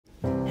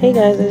Hey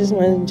guys, I just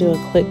wanted to do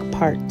a quick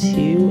part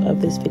 2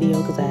 of this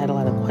video because I had a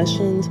lot of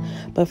questions.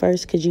 But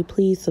first, could you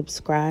please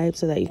subscribe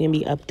so that you can be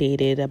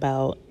updated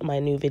about my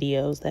new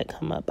videos that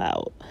come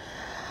about?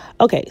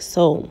 Okay,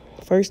 so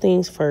first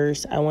things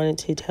first, I wanted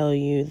to tell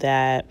you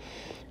that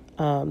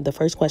the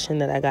first question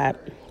that I got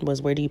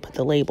was, where do you put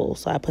the label?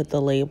 So I put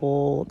the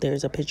label,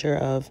 there's a picture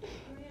of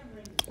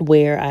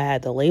where I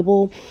had the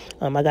label.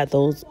 I got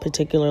those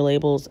particular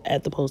labels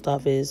at the post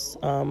office,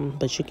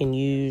 but you can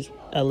use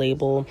a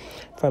label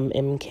from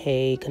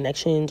MK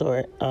Connections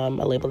or a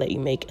label that you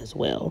make as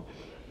well.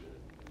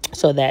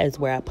 So that is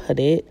where I put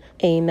it.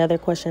 Another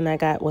question I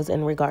got was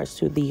in regards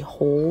to the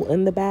hole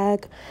in the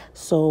bag.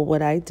 So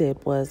what I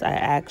did was I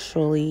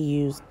actually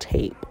used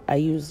tape. I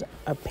used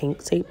a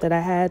pink tape that I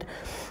had.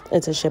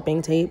 It's a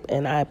shipping tape,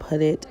 and I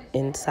put it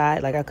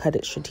inside. Like, I cut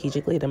it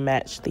strategically to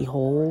match the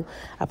hole.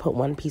 I put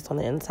one piece on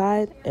the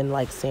inside and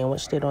like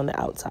sandwiched it on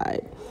the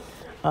outside.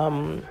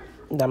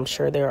 I'm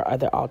sure there are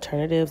other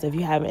alternatives. If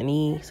you have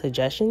any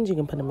suggestions, you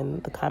can put them in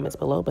the comments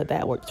below, but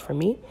that works for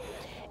me.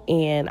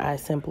 And I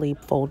simply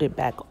fold it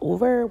back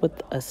over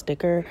with a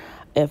sticker.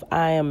 If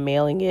I am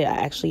mailing it, I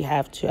actually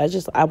have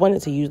to, I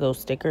wanted to use those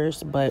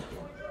stickers, but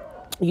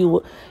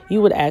you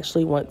would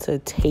actually want to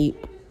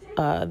tape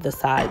the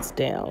sides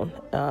down.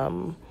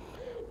 And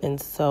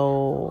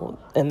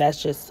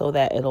that's just so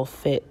that it'll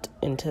fit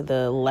into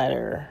the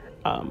letter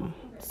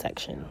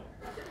section.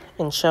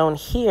 And shown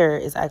here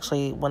is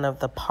actually one of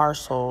the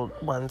parcel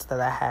ones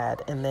that I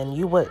had. And then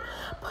you would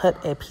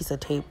put a piece of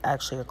tape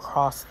actually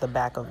across the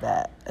back of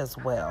that as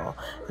well,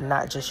 and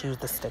not just use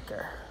the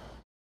sticker.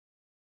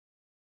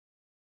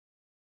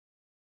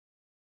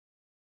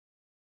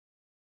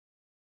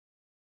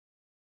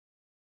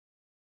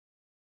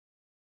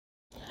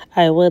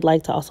 I would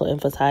like to also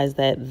emphasize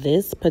that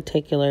this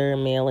particular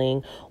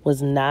mailing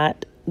was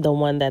not the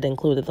one that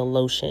included the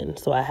lotion.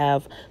 So I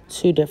have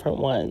two different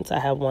ones. I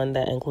have one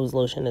that includes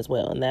lotion as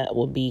well, and that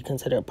would be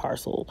considered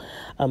parcel.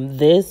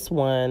 This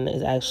one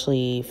is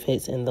actually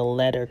fits in the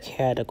letter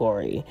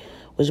category,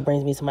 which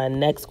brings me to my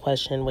next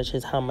question, which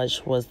is how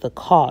much was the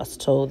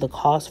cost? So the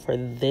cost for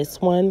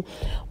this one,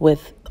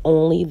 with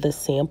only the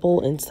sample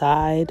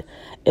inside,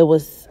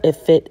 it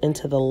fit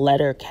into the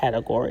letter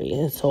category.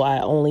 And so I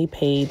only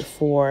paid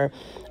for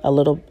a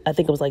little, I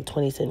think it was like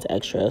 20 cents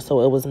extra.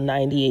 So it was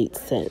 98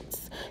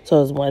 cents. So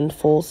it was one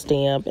full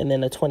stamp and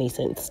then a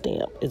 20-cent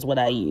stamp is what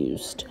I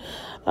used.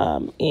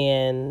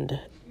 And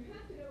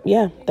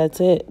yeah,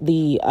 that's it.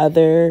 The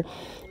other,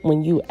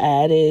 when you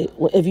add it,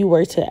 if you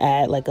were to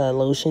add like a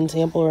lotion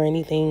sample or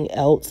anything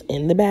else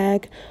in the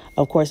bag,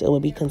 of course, it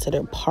would be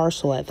considered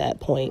parcel at that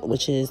point,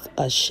 which is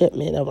a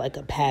shipment of like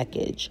a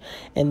package.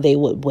 And they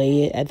would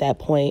weigh it at that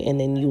point, and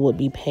then you would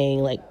be paying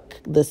like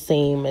the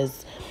same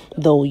as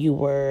though you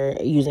were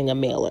using a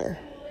mailer,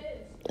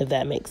 if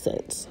that makes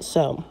sense.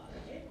 So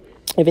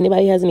if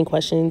anybody has any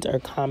questions or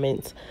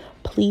comments,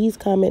 please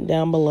comment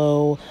down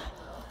below.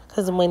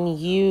 Because when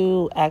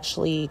you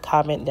actually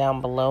comment down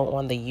below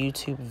on the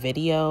YouTube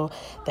video,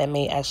 that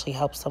may actually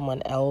help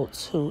someone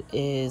else who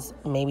is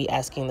maybe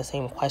asking the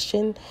same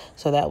question,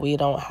 so that we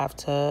don't have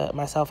to,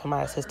 myself and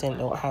my assistant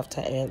don't have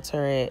to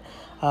answer it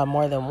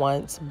more than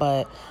once.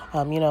 But,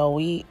 we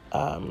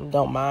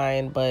don't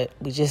mind, but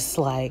we just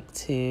like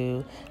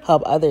to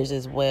help others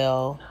as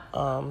well.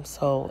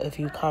 So if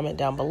you comment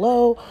down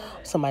below,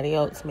 somebody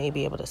else may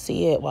be able to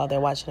see it while they're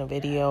watching a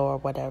video or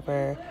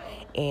whatever.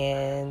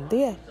 And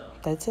yeah.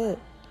 That's it.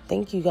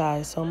 Thank you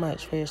guys so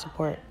much for your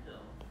support.